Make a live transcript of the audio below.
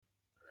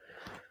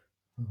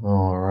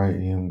All right,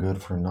 you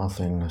good for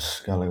nothing,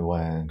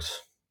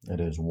 scallywags.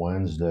 It is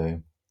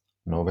Wednesday,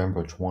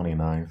 November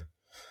 29th,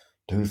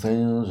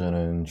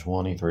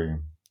 2023,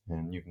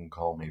 and you can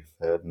call me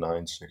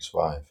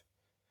Fed965.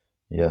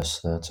 Yes,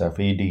 that's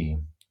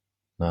FED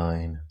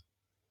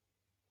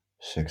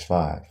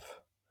 965.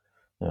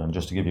 And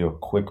just to give you a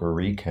quick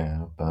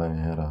recap, I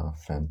had a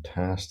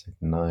fantastic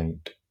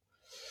night.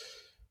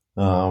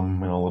 A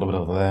little bit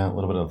of that, a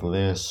little bit of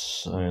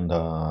this, and a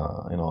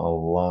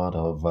lot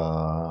of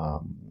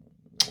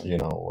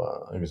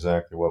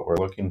exactly what we're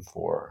looking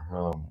for.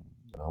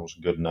 That was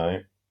a good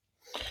night.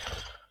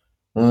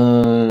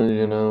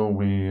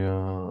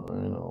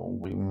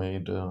 We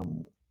made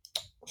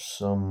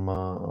some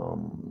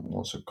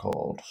what's it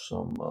called?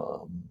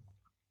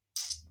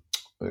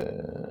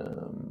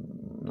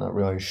 Not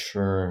really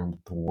sure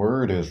what the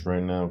word is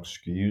right now.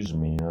 Excuse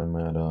me. I'm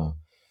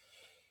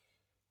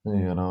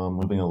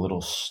moving a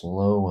little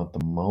slow at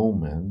the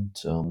moment,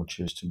 which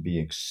is to be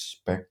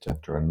expected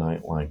after a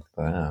night like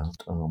that.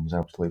 It's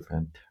absolutely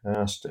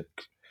fantastic.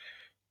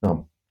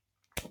 Um,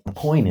 the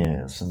point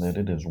is that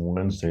it is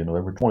Wednesday,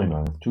 November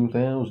 29th,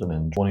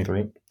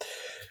 2023.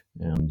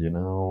 And,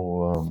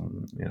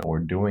 we're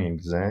doing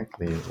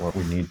exactly what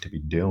we need to be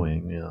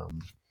doing,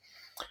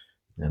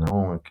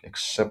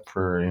 except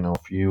for, a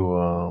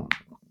few,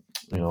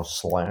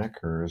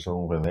 slackers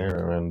over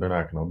there, and they're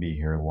not going to be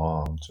here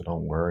long, so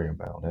don't worry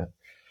about it.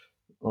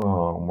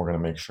 We're going to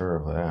make sure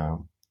of that.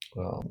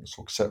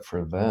 So, except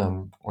for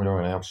them, we're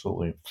doing an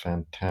absolutely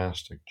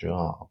fantastic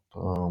job.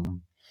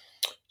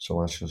 So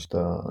let's just,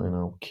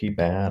 keep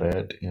at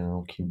it.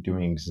 Keep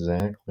doing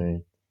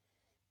exactly,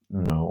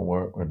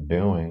 what we're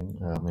doing.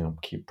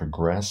 Keep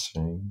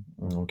progressing.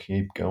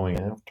 Keep going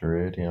after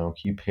it.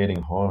 Keep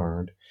hitting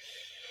hard.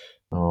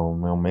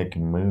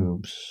 Making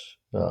moves.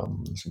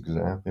 That's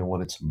exactly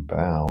what it's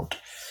about.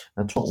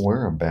 That's what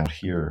we're about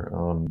here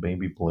on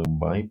Baby Blue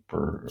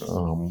Viper.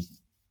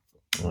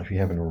 If you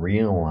haven't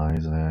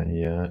realized that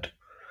yet,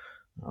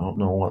 I don't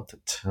know what to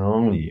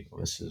tell you.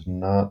 This is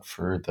not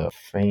for the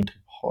faint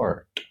of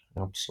heart.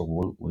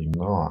 Absolutely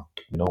not.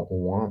 You don't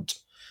want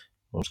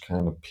those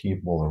kind of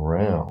people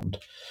around.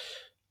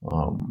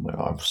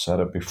 I've said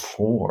it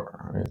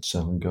before. It's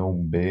go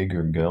big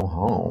or go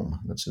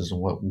home. This is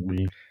what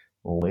we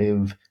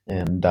live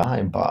and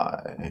die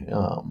by.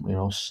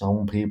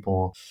 Some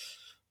people,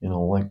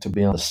 like to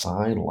be on the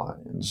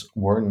sidelines.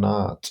 We're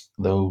not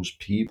those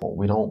people.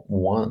 We don't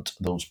want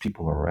those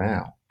people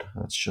around.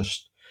 That's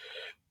just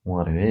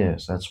what it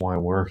is. That's why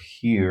we're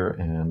here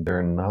and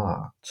they're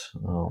not.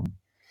 And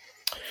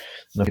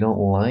if you don't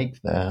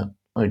like that,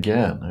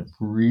 again, I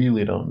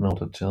really don't know what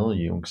to tell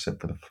you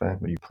except for the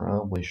fact that you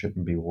probably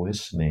shouldn't be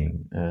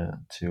listening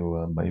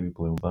to Baby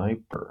Blue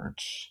Viper.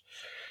 It's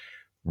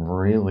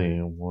really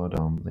what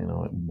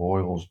it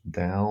boils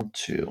down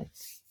to.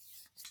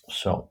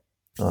 So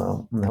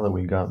now that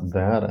we got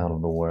that out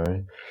of the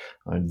way,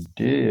 I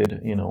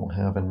did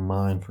have in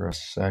mind for a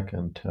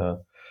second to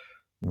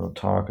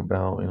talk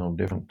about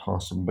different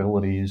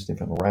possibilities,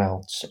 different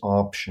routes,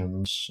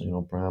 options.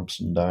 Perhaps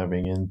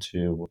diving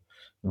into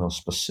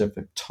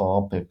specific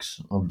topics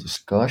of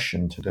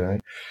discussion today.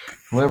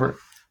 However,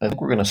 I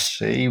think we're going to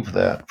save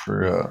that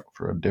for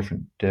a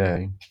different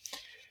day.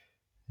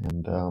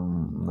 And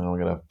now I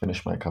gotta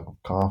finish my cup of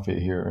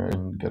coffee here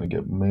and gotta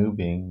get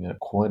moving.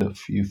 Quite a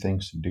few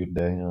things to do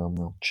today.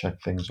 I'll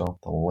check things off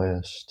the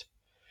list.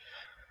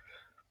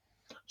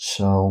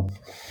 So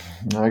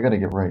I got to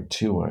get right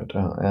to it.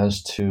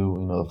 As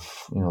to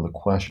the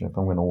question if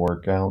I'm going to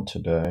work out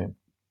today,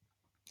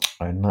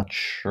 I'm not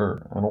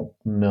sure. I don't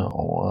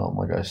know.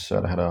 Like I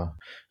said, I had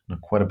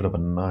quite a bit of a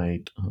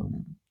night. I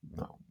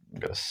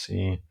got to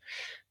see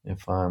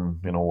if I'm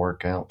going to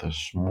work out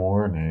this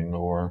morning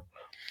or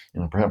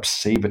perhaps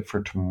save it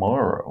for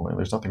tomorrow. And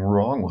there's nothing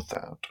wrong with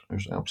that.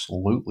 There's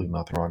absolutely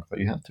nothing wrong with that.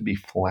 You have to be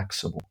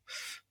flexible.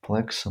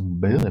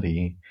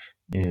 Flexibility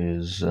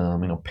is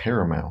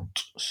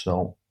paramount.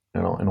 So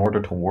in order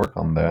to work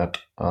on that,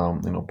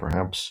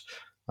 perhaps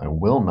I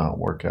will not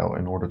work out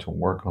in order to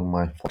work on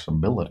my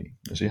flexibility.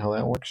 You see how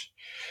that works?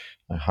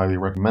 I highly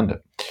recommend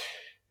it.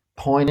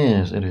 Point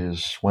is, it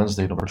is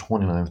Wednesday, November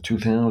 29th,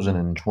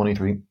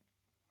 2023.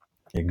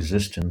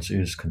 Existence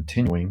is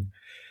continuing.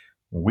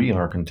 We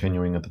are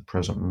continuing at the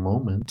present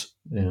moment,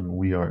 and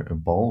we are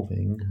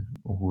evolving.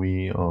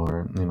 We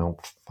are,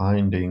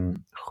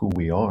 finding who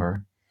we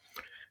are,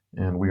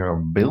 and we are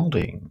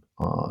building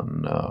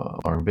on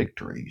our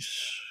victories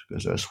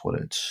because that's what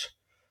it's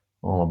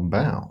all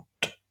about.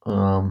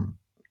 Um,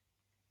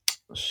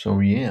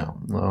 so yeah,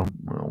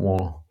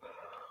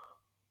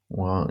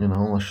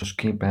 let's just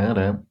keep at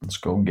it. Let's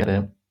go get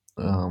it.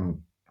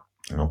 Um,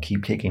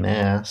 keep kicking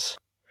ass,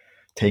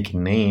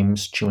 taking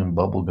names, chewing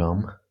bubble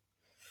gum.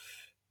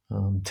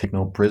 Take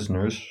no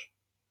prisoners,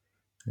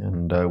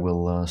 and I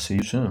will see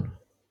you soon.